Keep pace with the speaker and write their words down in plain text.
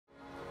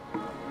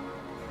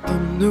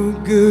I'm no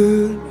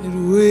good at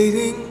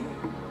waiting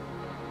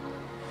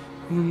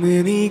on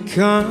any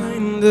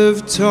kind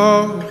of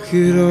talk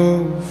at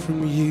all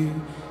from you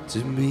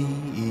to me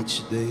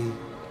each day.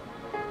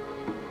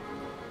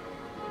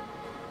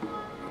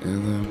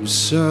 And I'm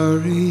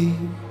sorry,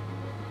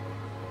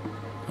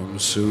 I'm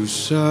so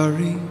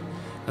sorry,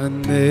 I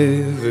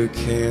never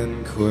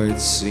can quite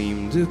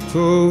seem to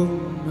pull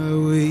my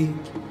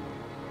weight.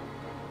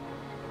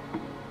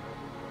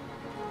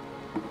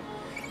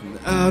 And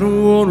I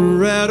don't wanna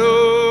rattle,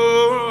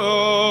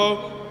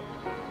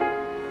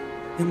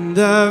 and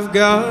I've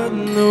got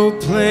no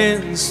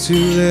plans to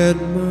let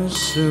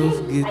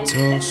myself get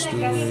tossed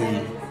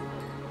away.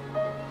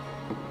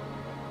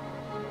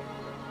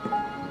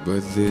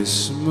 But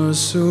this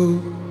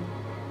muscle,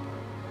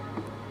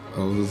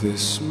 oh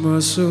this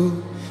muscle,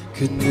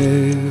 could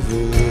never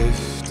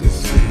lift a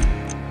thing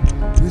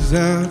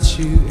without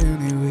you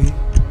anyway.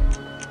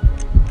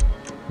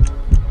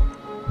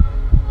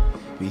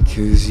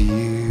 Because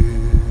you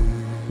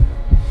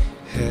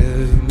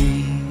have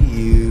me,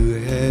 you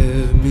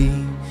have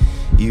me,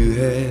 you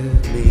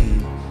have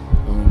me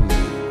only.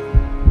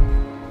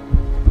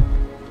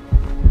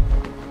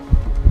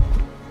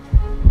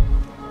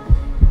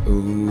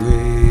 Oh,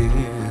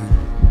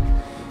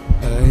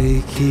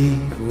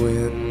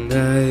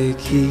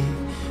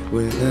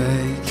 when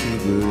I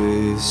keep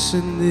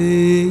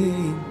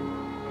listening,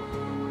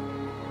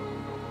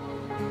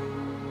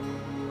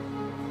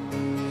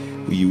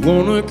 you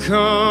wanna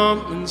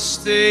come and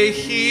stay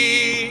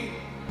here,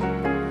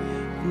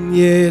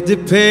 yeah,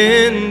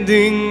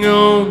 depending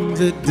on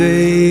the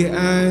day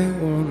I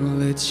wanna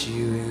let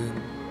you in.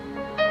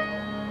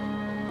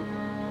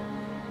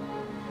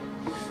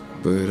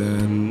 But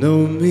I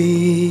know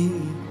me,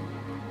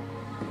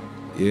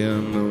 yeah, I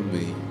know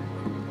me,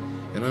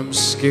 and I'm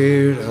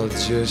scared I'll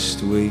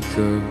just wake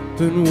up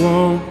and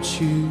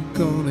want you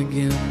gone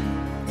again.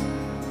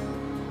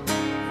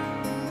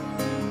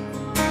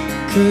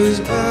 'Cause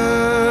I'm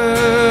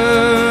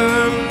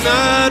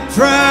not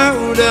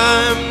proud,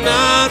 I'm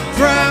not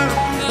proud,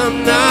 I'm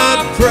not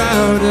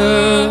proud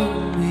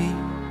of me.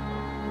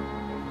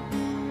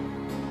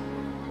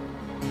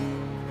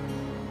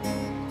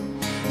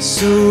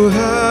 So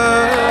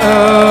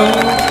how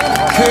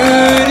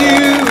could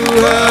you,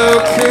 how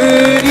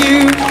could you,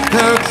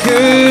 how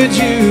could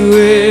you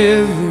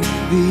ever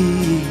be?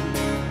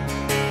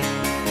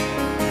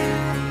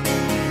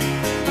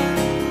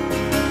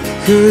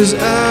 'Cause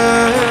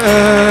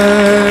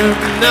I'm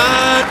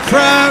not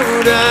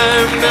proud,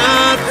 I'm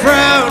not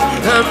proud,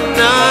 I'm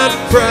not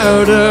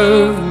proud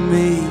of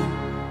me.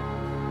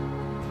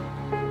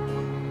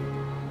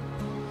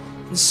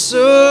 And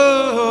so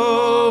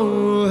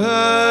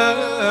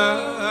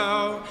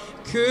how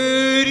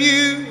could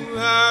you,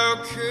 how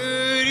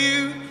could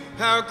you,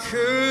 how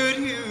could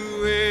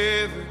you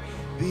ever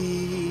be?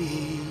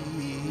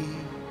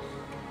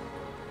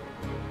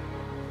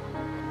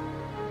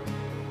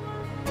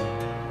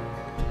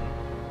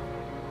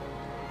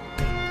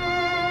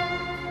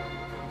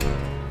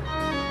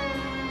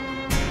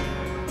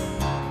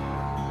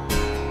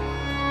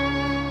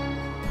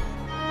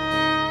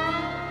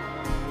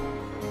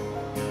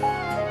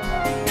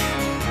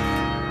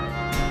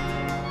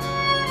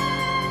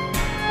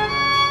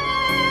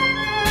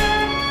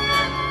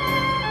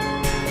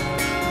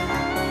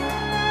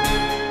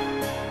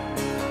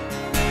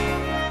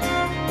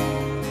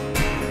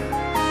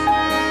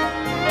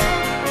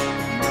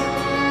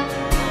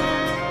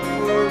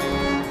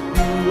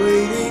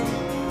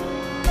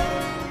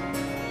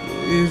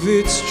 If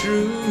it's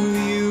true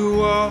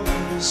you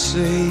always say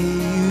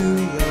you